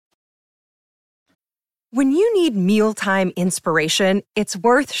When you need mealtime inspiration, it's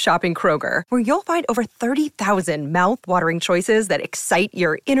worth shopping Kroger, where you'll find over 30,000 mouth-watering choices that excite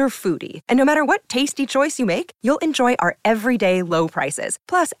your inner foodie. And no matter what tasty choice you make, you'll enjoy our everyday low prices,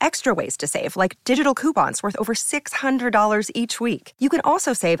 plus extra ways to save, like digital coupons worth over $600 each week. You can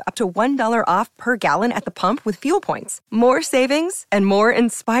also save up to $1 off per gallon at the pump with fuel points. More savings and more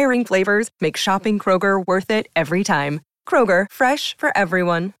inspiring flavors make shopping Kroger worth it every time. Kroger, fresh for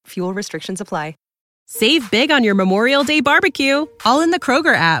everyone. Fuel restrictions apply. Save big on your Memorial Day barbecue, all in the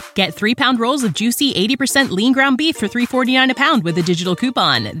Kroger app. Get 3-pound rolls of juicy 80% lean ground beef for $3.49 a pound with a digital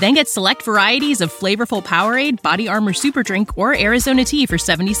coupon. Then get select varieties of flavorful Powerade, Body Armor Super Drink, or Arizona tea for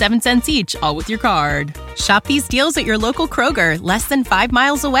 77 cents each, all with your card. Shop these deals at your local Kroger, less than 5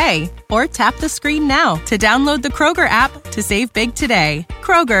 miles away. Or tap the screen now to download the Kroger app to save big today.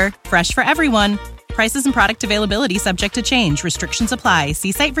 Kroger, fresh for everyone. Prices and product availability subject to change. Restrictions apply.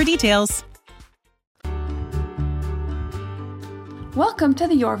 See site for details. Welcome to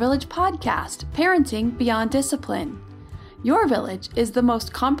the Your Village podcast, Parenting Beyond Discipline. Your Village is the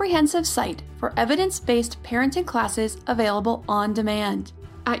most comprehensive site for evidence-based parenting classes available on demand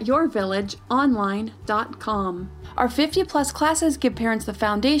at yourvillageonline.com. Our 50-plus classes give parents the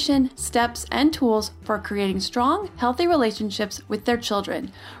foundation, steps, and tools for creating strong, healthy relationships with their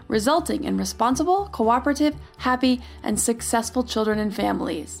children, resulting in responsible, cooperative, happy, and successful children and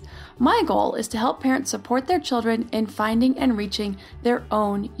families. My goal is to help parents support their children in finding and reaching their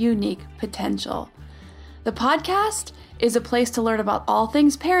own unique potential. The podcast is a place to learn about all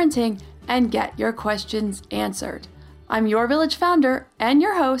things parenting and get your questions answered. I'm Your Village founder and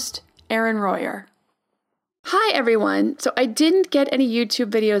your host, Erin Royer. Hi, everyone. So I didn't get any YouTube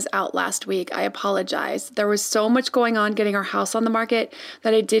videos out last week. I apologize. There was so much going on getting our house on the market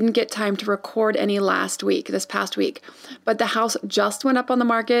that I didn't get time to record any this past week. But the house just went up on the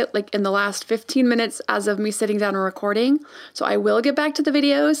market like in the last 15 minutes as of me sitting down and recording. So I will get back to the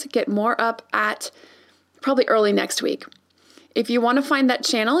videos, get more up at probably early next week. If you want to find that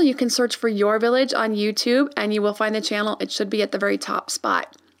channel, you can search for Your Village on YouTube and you will find the channel. It should be at the very top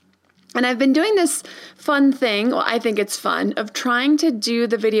spot. And I've been doing this fun thing, well, I think it's fun, of trying to do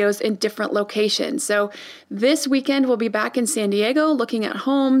the videos in different locations. So this weekend we'll be back in San Diego looking at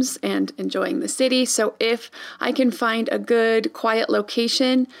homes and enjoying the city. So if I can find a good, quiet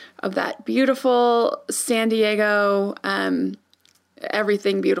location of that beautiful San Diego,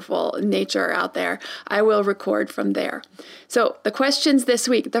 everything beautiful nature out there, I will record from there. So the questions this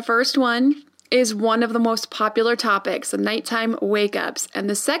week, the first one is one of the most popular topics, the nighttime wake-ups. And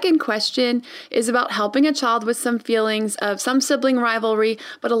the second question is about helping a child with some feelings of some sibling rivalry,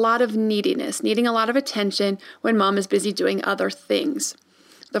 but a lot of neediness, needing a lot of attention when mom is busy doing other things.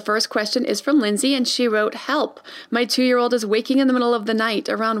 The first question is from Lindsay, and she wrote, "Help! My 2-year-old is waking in the middle of the night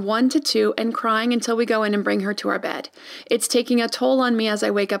around 1 to 2 and crying until we go in and bring her to our bed. It's taking a toll on me as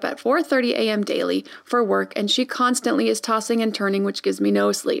I wake up at 4:30 a.m. daily for work, and she constantly is tossing and turning, which gives me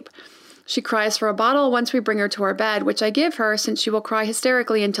no sleep. She cries for a bottle once we bring her to our bed, which I give her since she will cry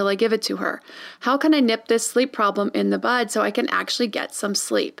hysterically until I give it to her. How can I nip this sleep problem in the bud so I can actually get some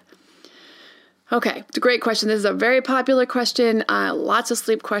sleep?" Okay, it's a great question. This is a very popular question. Lots of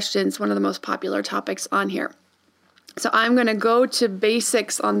sleep questions, one of the most popular topics on here. So I'm going to go to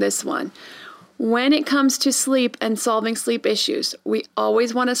basics on this one. When it comes to sleep and solving sleep issues, we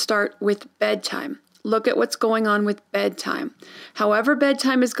always want to start with bedtime. Look at what's going on with bedtime. However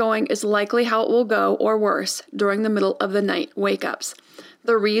bedtime is going is likely how it will go, or worse, during the middle of the night wake-ups.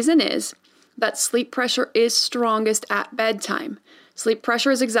 The reason is that sleep pressure is strongest at bedtime. Sleep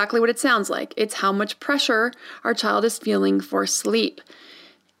pressure is exactly what it sounds like. It's how much pressure our child is feeling for sleep.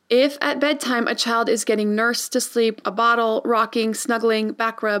 If at bedtime a child is getting nursed to sleep, a bottle, rocking, snuggling,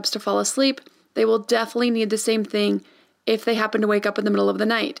 back rubs to fall asleep, they will definitely need the same thing if they happen to wake up in the middle of the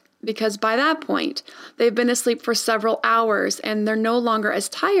night. Because by that point, they've been asleep for several hours and they're no longer as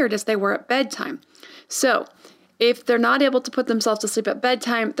tired as they were at bedtime. So if they're not able to put themselves to sleep at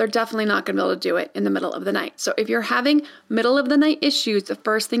bedtime, they're definitely not going to be able to do it in the middle of the night. So if you're having middle of the night issues, the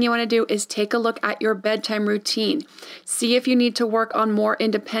first thing you want to do is take a look at your bedtime routine. See if you need to work on more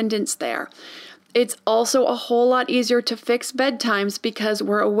independence there. It's also a whole lot easier to fix bedtimes because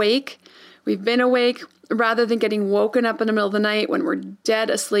we're awake. We've been awake rather than getting woken up in the middle of the night when we're dead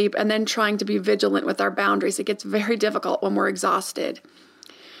asleep and then trying to be vigilant with our boundaries. It gets very difficult when we're exhausted.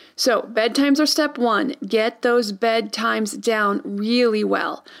 So bedtimes are step one. Get those bedtimes down really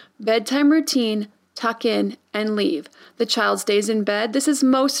well. Bedtime routine, tuck in, and leave. The child stays in bed. This is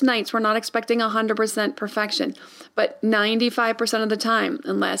most nights. We're not expecting 100% perfection, but 95% of the time,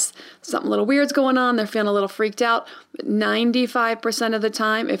 unless something a little weird's going on, they're feeling a little freaked out, but 95% of the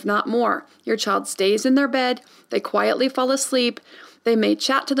time, if not more, your child stays in their bed, they quietly fall asleep. They may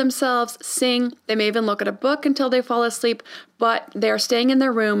chat to themselves, sing, they may even look at a book until they fall asleep, but they're staying in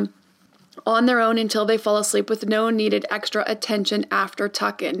their room on their own until they fall asleep with no needed extra attention after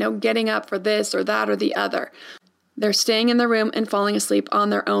tuck-in, no getting up for this or that or the other. They're staying in the room and falling asleep on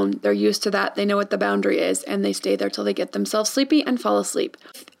their own. They're used to that. They know what the boundary is, and they stay there till they get themselves sleepy and fall asleep.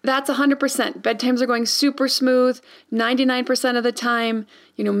 That's 100%. Bedtimes are going super smooth, 99% of the time.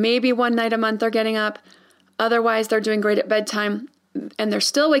 Maybe one night a month they're getting up. Otherwise, they're doing great at bedtime, and they're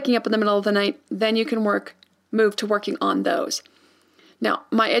still waking up in the middle of the night. Then you can move to working on those. Now,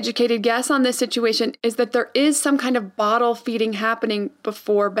 my educated guess on this situation is that there is some kind of bottle feeding happening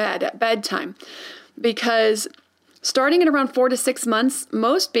before bed, at bedtime, because starting at around 4 to 6 months,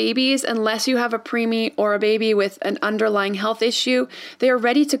 most babies, unless you have a preemie or a baby with an underlying health issue, they are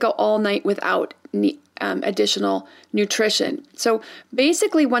ready to go all night without additional nutrition. So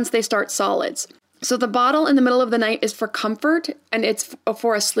basically, once they start solids. So the bottle in the middle of the night is for comfort, and it's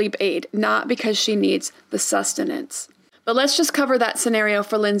for a sleep aid, not because she needs the sustenance. But let's just cover that scenario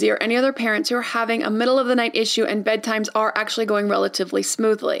for Lindsay or any other parents who are having a middle of the night issue and bedtimes are actually going relatively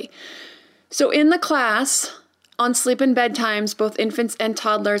smoothly. So in the class on sleep and bedtimes, both infants and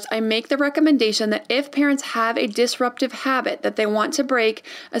toddlers, I make the recommendation that if parents have a disruptive habit that they want to break,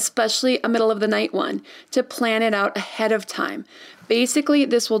 especially a middle of the night one, to plan it out ahead of time. Basically,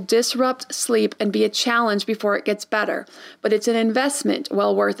 this will disrupt sleep and be a challenge before it gets better, but it's an investment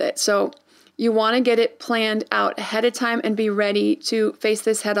well worth it. So you want to get it planned out ahead of time and be ready to face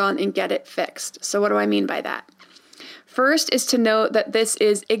this head on and get it fixed. So what do I mean by that? First is to know that this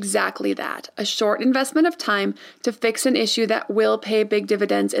is exactly that, a short investment of time to fix an issue that will pay big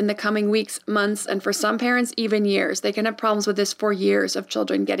dividends in the coming weeks, months, and for some parents, even years. They can have problems with this for years of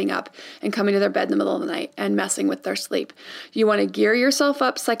children getting up and coming to their bed in the middle of the night and messing with their sleep. You want to gear yourself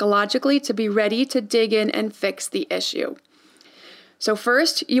up psychologically to be ready to dig in and fix the issue. So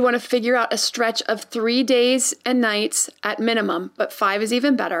first, you want to figure out a stretch of 3 days and nights at minimum, but 5 is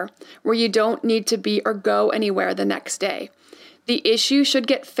even better, where you don't need to be or go anywhere the next day. The issue should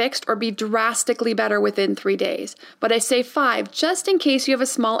get fixed or be drastically better within 3 days. But I say 5 just in case you have a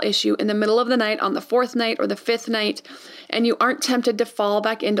small issue in the middle of the night on the 4th night or the 5th night, and you aren't tempted to fall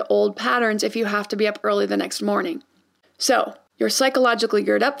back into old patterns if you have to be up early the next morning. So, you're psychologically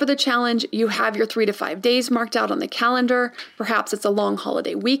geared up for the challenge. You have your 3 to 5 days marked out on the calendar. Perhaps it's a long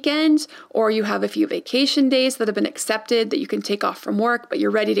holiday weekend, or you have a few vacation days that have been accepted that you can take off from work, but you're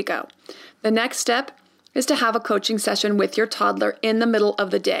ready to go. The next step is to have a coaching session with your toddler in the middle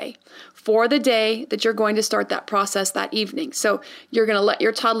of the day for the day that you're going to start that process that evening. So you're going to let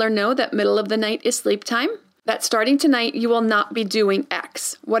your toddler know that middle of the night is sleep time. That starting tonight, you will not be doing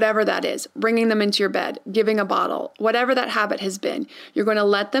X, whatever that is, bringing them into your bed, giving a bottle, whatever that habit has been. You're going to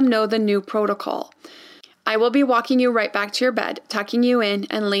let them know the new protocol. I will be walking you right back to your bed, tucking you in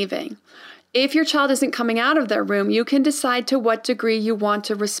and leaving. If your child isn't coming out of their room, you can decide to what degree you want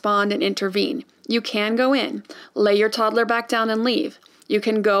to respond and intervene. You can go in, lay your toddler back down and leave. You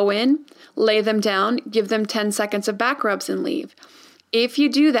can go in, lay them down, give them 10 seconds of back rubs and leave. If you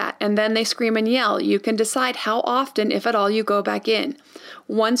do that and then they scream and yell, you can decide how often, if at all, you go back in.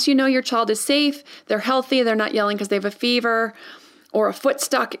 Once you know your child is safe, they're healthy, they're not yelling because they have a fever or a foot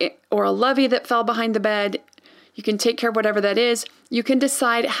stuck or a lovey that fell behind the bed, you can take care of whatever that is. You can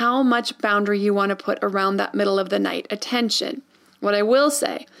decide how much boundary you want to put around that middle of the night attention. What I will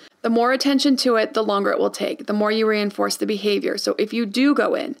say, the more attention to it, the longer it will take, the more you reinforce the behavior. So if you do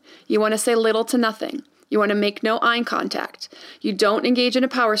go in, you want to say little to nothing. You want to make no eye contact. You don't engage in a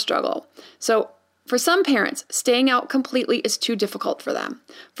power struggle. So for some parents, staying out completely is too difficult for them.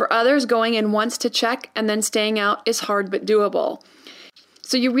 For others, going in once to check and then staying out is hard but doable.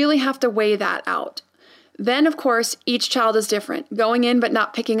 So you really have to weigh that out. Then, of course, each child is different. Going in but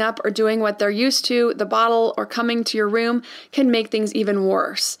not picking up or doing what they're used to, the bottle or coming to your room, can make things even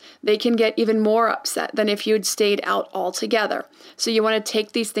worse. They can get even more upset than if you'd stayed out altogether. So you want to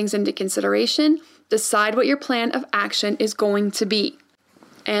take these things into consideration, decide what your plan of action is going to be,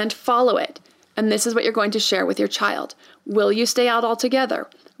 and follow it. And this is what you're going to share with your child. Will you stay out altogether?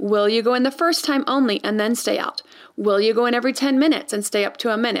 Will you go in the first time only and then stay out? Will you go in every 10 minutes and stay up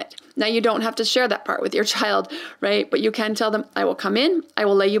to a minute? Now, you don't have to share that part with your child, right? But you can tell them, I will come in, I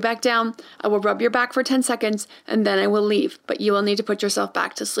will lay you back down, I will rub your back for 10 seconds, and then I will leave. But you will need to put yourself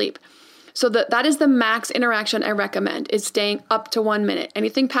back to sleep. So that is the max interaction I recommend, is staying up to 1 minute.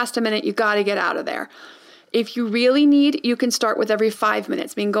 Anything past a minute, you got to get out of there. If you really need, you can start with every 5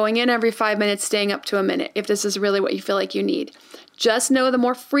 minutes, meaning going in every 5 minutes, staying up to a minute, if this is really what you feel like you need. Just know the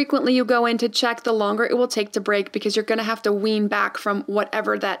more frequently you go in to check, the longer it will take to break, because you're going to have to wean back from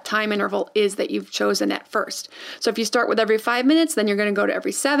whatever that time interval is that you've chosen at first. So if you start with every 5 minutes, then you're going to go to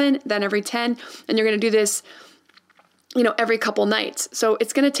every 7, then every 10, and you're going to do this every couple nights. So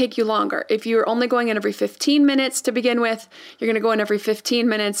it's going to take you longer. If you're only going in every 15 minutes to begin with, you're going to go in every 15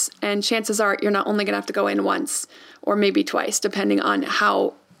 minutes, and chances are you're not only going to have to go in once or maybe twice, depending on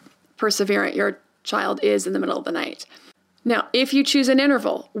how perseverant your child is in the middle of the night. Now, if you choose an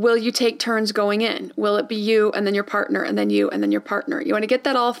interval, will you take turns going in? Will it be you and then your partner and then you and then your partner? You want to get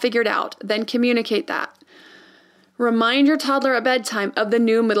that all figured out, then communicate that. Remind your toddler at bedtime of the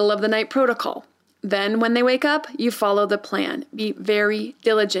new middle of the night protocol. Then when they wake up, you follow the plan. Be very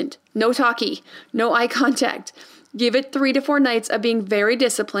diligent. No talkie, no eye contact. Give it 3 to 4 nights of being very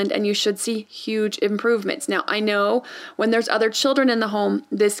disciplined, and you should see huge improvements. Now, I know when there's other children in the home,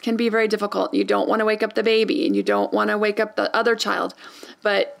 this can be very difficult. You don't want to wake up the baby, and you don't want to wake up the other child,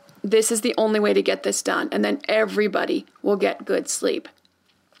 but this is the only way to get this done, and then everybody will get good sleep.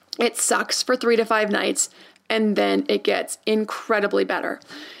 It sucks for 3 to 5 nights, and then it gets incredibly better.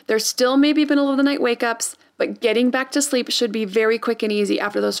 There's still maybe middle of the night wake-ups, but getting back to sleep should be very quick and easy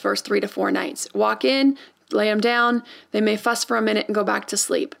after those first 3 to 4 nights. Walk in, lay them down, they may fuss for a minute and go back to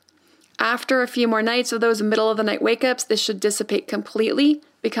sleep. After a few more nights of those middle of the night wake-ups, this should dissipate completely,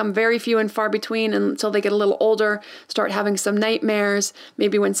 become very few and far between until they get a little older, start having some nightmares,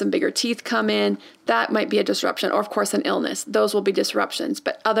 maybe when some bigger teeth come in. That might be a disruption, or of course an illness. Those will be disruptions,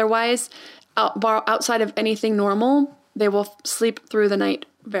 but otherwise, outside of anything normal, they will sleep through the night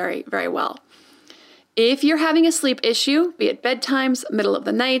very, very well. If you're having a sleep issue, be it bedtimes, middle of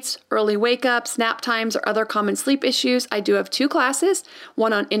the nights, early wake-ups, nap times, or other common sleep issues, I do have 2 classes,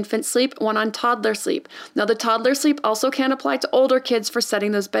 one on infant sleep, one on toddler sleep. Now, the toddler sleep also can apply to older kids for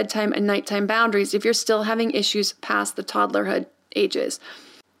setting those bedtime and nighttime boundaries if you're still having issues past the toddlerhood ages.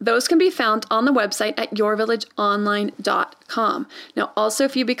 Those can be found on the website at yourvillageonline.com. Now, also,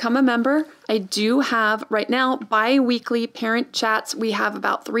 if you become a member, I do have right now bi-weekly parent chats. We have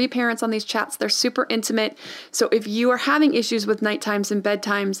about 3 parents on these chats. They're super intimate. So if you are having issues with night times and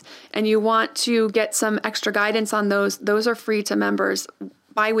bedtimes and you want to get some extra guidance on those are free to members.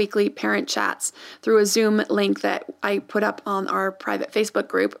 Bi-weekly parent chats through a Zoom link that I put up on our private Facebook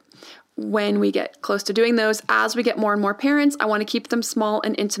group. When we get close to doing those, as we get more and more parents, I want to keep them small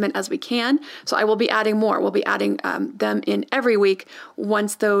and intimate as we can. So I will be adding more. We'll be adding them in every week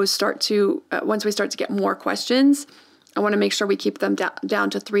once we start to get more questions. I want to make sure we keep them down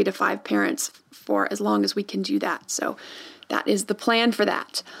to 3 to 5 parents for as long as we can do that. So that is the plan for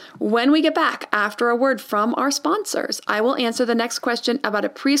that. When we get back, after a word from our sponsors, I will answer the next question about a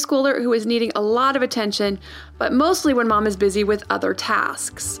preschooler who is needing a lot of attention, but mostly when mom is busy with other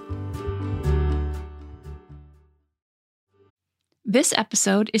tasks. This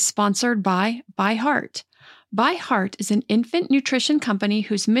episode is sponsored by ByHeart. ByHeart is an infant nutrition company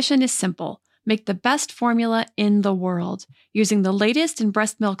whose mission is simple: make the best formula in the world. Using the latest in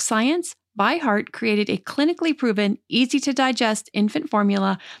breast milk science, ByHeart created a clinically proven, easy-to-digest infant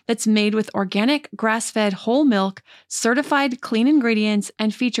formula that's made with organic, grass-fed whole milk, certified clean ingredients,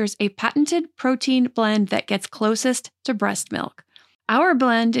 and features a patented protein blend that gets closest to breast milk. Our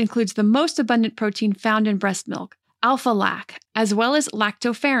blend includes the most abundant protein found in breast milk, alpha-lac, as well as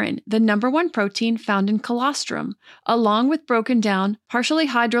lactoferrin, the #1 protein found in colostrum, along with broken down, partially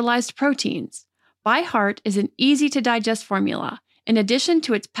hydrolyzed proteins. ByHeart is an easy-to-digest formula. In addition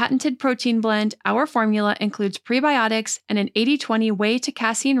to its patented protein blend, our formula includes prebiotics and an 80-20 whey to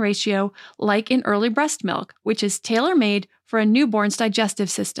casein ratio like in early breast milk, which is tailor-made for a newborn's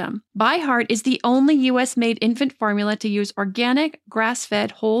digestive system. ByHeart is the only U.S.-made infant formula to use organic,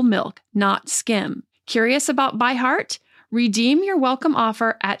 grass-fed whole milk, not skim. Curious about ByHeart? Redeem your welcome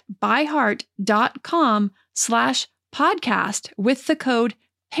offer at byheart.com/podcast with the code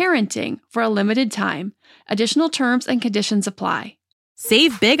PARENTING for a limited time. Additional terms and conditions apply.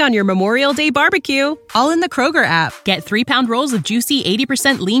 Save big on your Memorial Day barbecue, all in the Kroger app. Get 3-pound rolls of juicy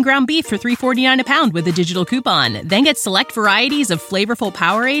 80% lean ground beef for $3.49 a pound with a digital coupon. Then get select varieties of flavorful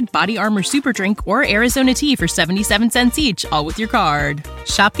Powerade, Body Armor Super Drink, or Arizona tea for 77 cents each, all with your card.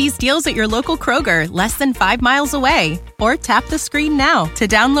 Shop these deals at your local Kroger, less than 5 miles away. Or tap the screen now to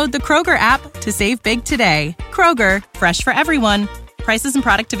download the Kroger app to save big today. Kroger, fresh for everyone. Prices and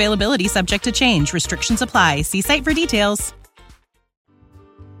product availability subject to change. Restrictions apply. See site for details.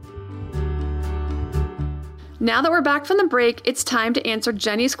 Now that we're back from the break, it's time to answer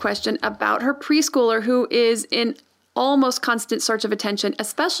Jenny's question about her preschooler who is in almost constant search of attention,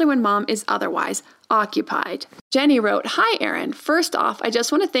 especially when mom is otherwise occupied. Jenny wrote, "Hi, Erin. First off, I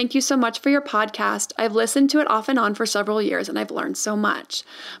just want to thank you so much for your podcast. I've listened to it off and on for several years, and I've learned so much.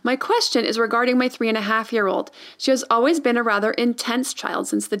 My question is regarding my 3.5-year-old. She has always been a rather intense child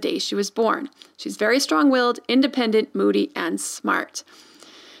since the day she was born. She's very strong-willed, independent, moody, and smart.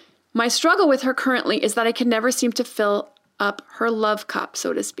 My struggle with her currently is that I can never seem to fill up her love cup,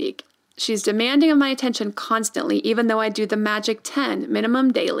 so to speak. She's demanding of my attention constantly, even though I do the magic 10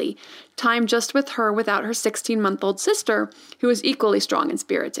 minimum daily, time just with her without her 16-month-old sister, who is equally strong and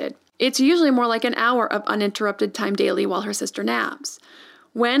spirited. It's usually more like an hour of uninterrupted time daily while her sister naps.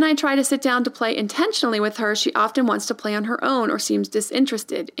 When I try to sit down to play intentionally with her, she often wants to play on her own or seems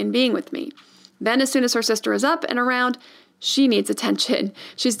disinterested in being with me. Then as soon as her sister is up and around, she needs attention.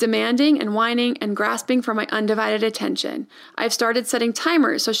 She's demanding and whining and grasping for my undivided attention. I've started setting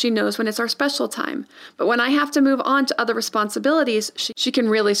timers so she knows when it's our special time. But when I have to move on to other responsibilities, she can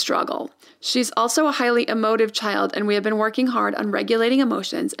really struggle. She's also a highly emotive child, and we have been working hard on regulating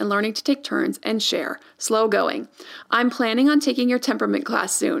emotions and learning to take turns and share. Slow going. I'm planning on taking your temperament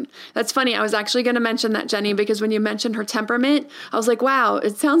class soon." That's funny. I was actually going to mention that, Jenny, because when you mentioned her temperament, I was like, wow,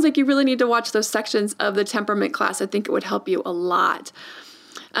 it sounds like you really need to watch those sections of the temperament class. I think it would help you a lot.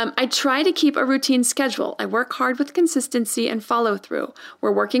 I try to keep a routine schedule. I work hard with consistency and follow through.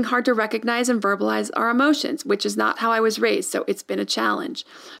 We're working hard to recognize and verbalize our emotions, which is not how I was raised, so it's been a challenge.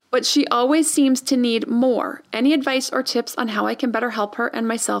 But she always seems to need more. Any advice or tips on how I can better help her and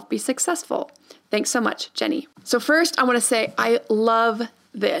myself be successful? Thanks so much, Jenny. So first, I want to say I love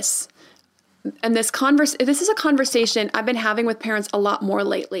this. And this is a conversation I've been having with parents a lot more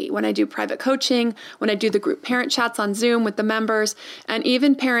lately when I do private coaching, when I do the group parent chats on Zoom with the members, and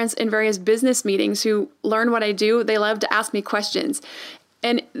even parents in various business meetings who learn what I do. They love to ask me questions.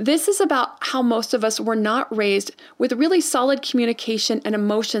 And this is about how most of us were not raised with really solid communication and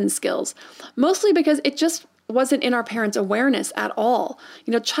emotion skills, mostly because it just wasn't in our parents' awareness at all.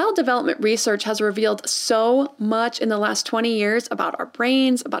 Child development research has revealed so much in the last 20 years about our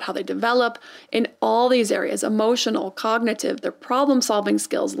brains, about how they develop in all these areas: emotional, cognitive, their problem-solving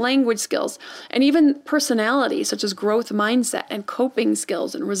skills, language skills, and even personality, such as growth mindset and coping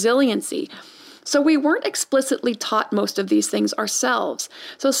skills and resiliency. So we weren't explicitly taught most of these things ourselves.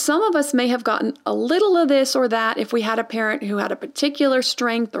 So some of us may have gotten a little of this or that if we had a parent who had a particular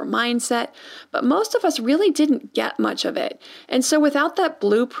strength or mindset, but most of us really didn't get much of it. And so without that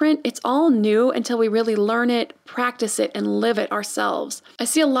blueprint, it's all new until we really learn it, practice it, and live it ourselves. I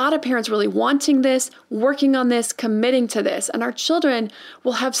see a lot of parents really wanting this, working on this, committing to this, and our children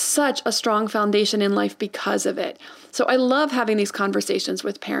will have such a strong foundation in life because of it. So I love having these conversations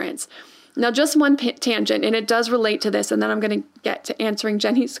with parents. Now, just one tangent, and it does relate to this, and then I'm going to get to answering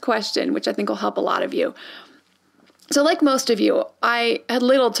Jenny's question, which I think will help a lot of you. So like most of you, I had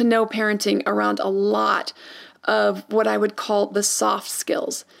little to no parenting around a lot of what I would call the soft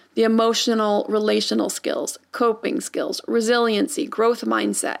skills, the emotional, relational skills, coping skills, resiliency, growth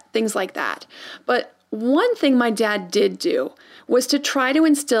mindset, things like that. But one thing my dad did do was to try to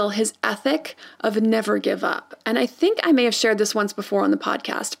instill his ethic of never give up. And I think I may have shared this once before on the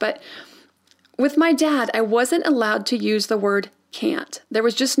podcast, but with my dad, I wasn't allowed to use the word can't. There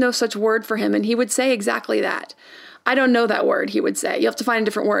was just no such word for him, and he would say exactly that. "I don't know that word," he would say. "You have to find a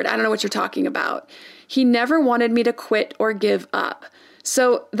different word. I don't know what you're talking about." He never wanted me to quit or give up.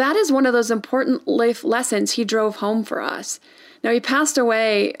 So that is one of those important life lessons he drove home for us. Now, he passed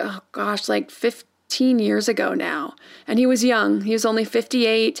away, like 15 years ago now, and he was young. He was only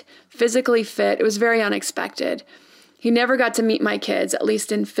 58, physically fit. It was very unexpected. He never got to meet my kids, at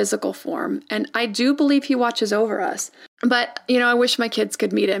least in physical form. And I do believe he watches over us. But, I wish my kids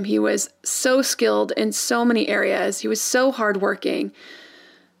could meet him. He was so skilled in so many areas. He was so hardworking.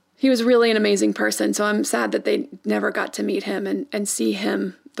 He was really an amazing person. So I'm sad that they never got to meet him and see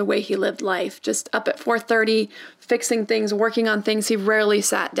him the way he lived life, just up at 4:30, fixing things, working on things. He rarely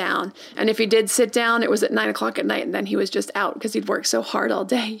sat down. And if he did sit down, it was at 9 o'clock at night, and then he was just out because he'd worked so hard all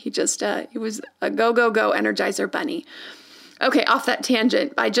day. He was a go, go, go Energizer bunny. Okay, off that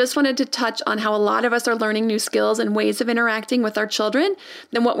tangent, I just wanted to touch on how a lot of us are learning new skills and ways of interacting with our children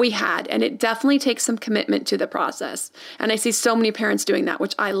than what we had. And it definitely takes some commitment to the process. And I see so many parents doing that,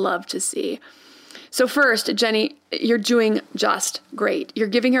 which I love to see. So first, Jenny, you're doing just great. You're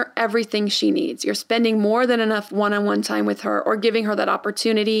giving her everything she needs. You're spending more than enough one-on-one time with her or giving her that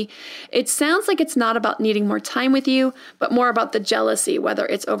opportunity. It sounds like it's not about needing more time with you, but more about the jealousy, whether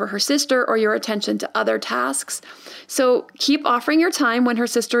it's over her sister or your attention to other tasks. So keep offering your time when her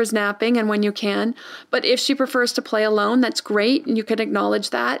sister is napping and when you can. But if she prefers to play alone, that's great, and you can acknowledge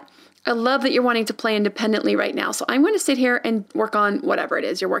that. I love that you're wanting to play independently right now. So I'm going to sit here and work on whatever it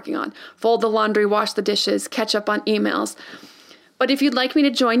is you're working on. Fold the laundry, wash the dishes, catch up on emails. But if you'd like me to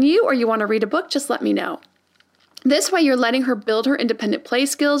join you or you want to read a book, just let me know. This way you're letting her build her independent play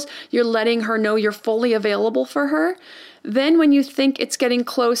skills. You're letting her know you're fully available for her. Then when you think it's getting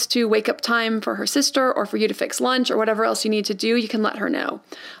close to wake up time for her sister or for you to fix lunch or whatever else you need to do, you can let her know.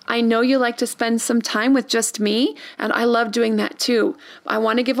 I know you like to spend some time with just me, and I love doing that too. I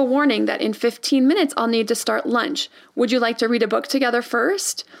want to give a warning that in 15 minutes I'll need to start lunch. Would you like to read a book together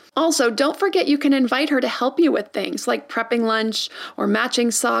first? Also, don't forget you can invite her to help you with things like prepping lunch or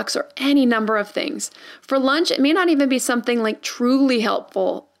matching socks or any number of things. For lunch, it may not even be something like truly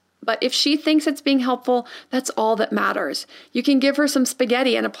helpful. But if she thinks it's being helpful, that's all that matters. You can give her some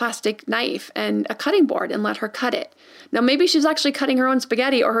spaghetti and a plastic knife and a cutting board and let her cut it. Now, maybe she's actually cutting her own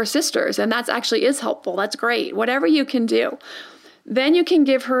spaghetti or her sister's, and that actually is helpful. That's great. Whatever you can do. Then you can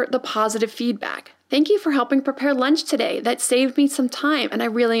give her the positive feedback. Thank you for helping prepare lunch today. That saved me some time, and I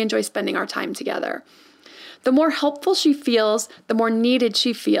really enjoy spending our time together. The more helpful she feels, the more needed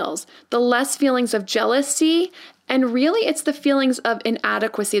she feels, the less feelings of jealousy, and really it's the feelings of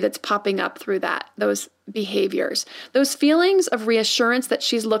inadequacy that's popping up through those behaviors. Those feelings of reassurance that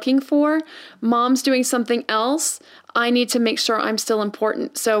she's looking for, mom's doing something else, I need to make sure I'm still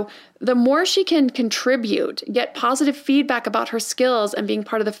important. So the more she can contribute, get positive feedback about her skills and being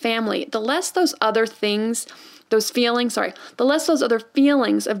part of the family, the less those other things the less those other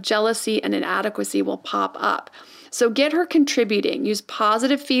feelings of jealousy and inadequacy will pop up. So get her contributing. Use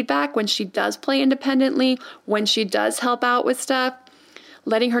positive feedback when she does play independently, when she does help out with stuff,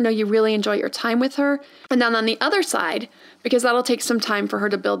 letting her know you really enjoy your time with her. And then on the other side, because that'll take some time for her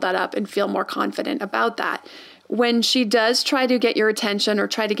to build that up and feel more confident about that, when she does try to get your attention or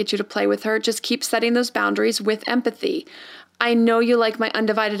try to get you to play with her, just keep setting those boundaries with empathy. I know you like my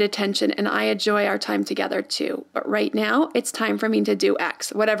undivided attention and I enjoy our time together too. But right now, it's time for me to do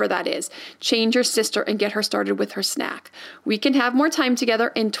X, whatever that is. Change your sister and get her started with her snack. We can have more time together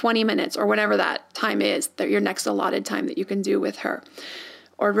in 20 minutes or whatever that time is, your next allotted time that you can do with her.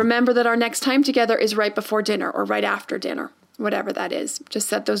 Or remember that our next time together is right before dinner or right after dinner. Whatever that is. Just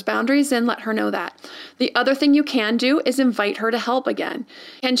set those boundaries and let her know that. The other thing you can do is invite her to help again.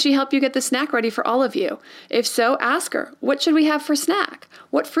 Can she help you get the snack ready for all of you? If so, ask her, what should we have for snack?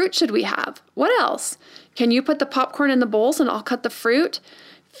 What fruit should we have? What else? Can you put the popcorn in the bowls and I'll cut the fruit?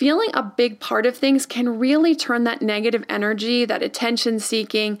 Feeling a big part of things can really turn that negative energy, that attention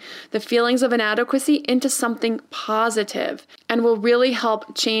seeking, the feelings of inadequacy into something positive and will really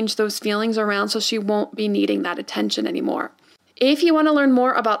help change those feelings around so she won't be needing that attention anymore. If you want to learn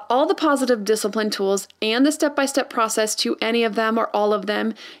more about all the positive discipline tools and the step-by-step process to any of them or all of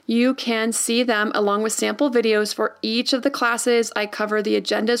them, you can see them along with sample videos for each of the classes. I cover the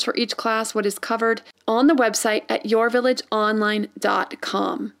agendas for each class, what is covered on the website at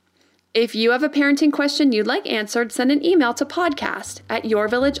yourvillageonline.com. If you have a parenting question you'd like answered, send an email to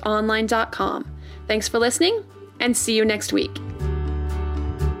podcast@yourvillageonline.com. Thanks for listening and see you next week.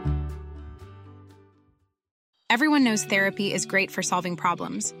 Everyone knows therapy is great for solving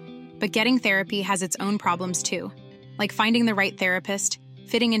problems, but getting therapy has its own problems too, like finding the right therapist,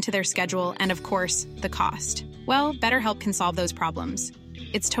 fitting into their schedule, and of course, the cost. Well, BetterHelp can solve those problems.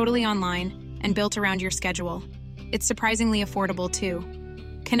 It's totally online and built around your schedule. It's surprisingly affordable too.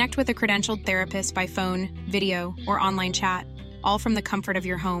 Connect with a credentialed therapist by phone, video, or online chat, all from the comfort of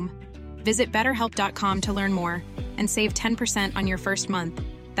your home. Visit BetterHelp.com to learn more and save 10% on your first month.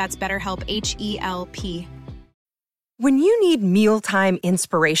 That's BetterHelp, H-E-L-P. When you need mealtime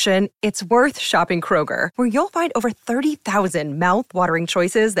inspiration, it's worth shopping Kroger, where you'll find over 30,000 mouth-watering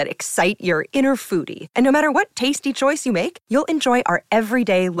choices that excite your inner foodie. And no matter what tasty choice you make, you'll enjoy our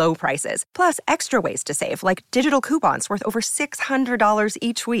everyday low prices, plus extra ways to save, like digital coupons worth over $600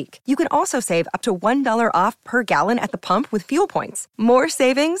 each week. You can also save up to $1 off per gallon at the pump with fuel points. More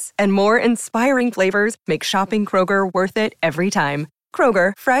savings and more inspiring flavors make shopping Kroger worth it every time.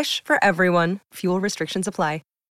 Kroger, fresh for everyone. Fuel restrictions apply.